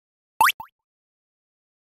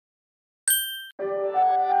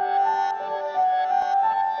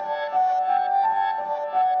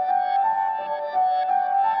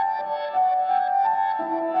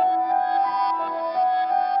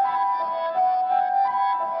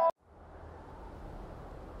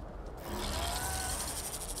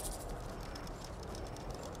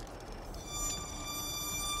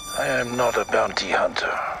I'm not a bounty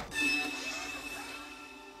hunter.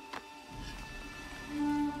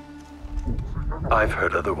 I've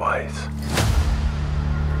heard otherwise.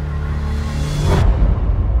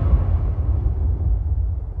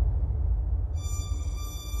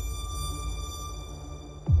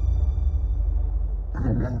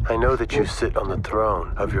 I know that you sit on the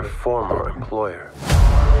throne of your former employer.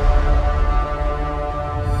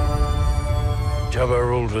 Jabba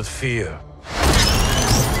ruled with fear.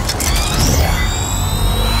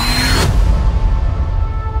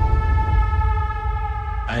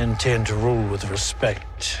 I intend to rule with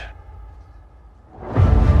respect.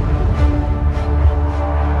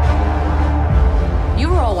 You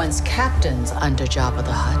were all once captains under Jabba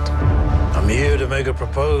the Hutt. I'm here to make a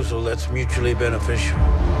proposal that's mutually beneficial.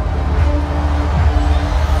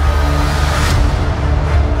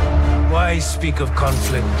 Why speak of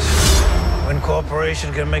conflict when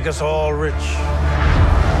cooperation can make us all rich?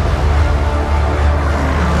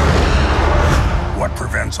 What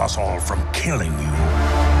prevents us all from killing you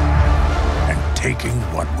and taking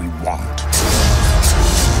what we want?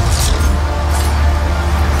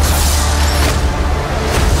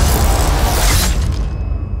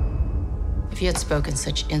 If you had spoken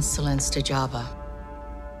such insolence to Jabba,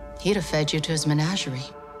 he'd have fed you to his menagerie.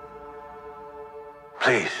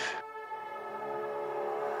 Please,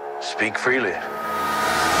 speak freely.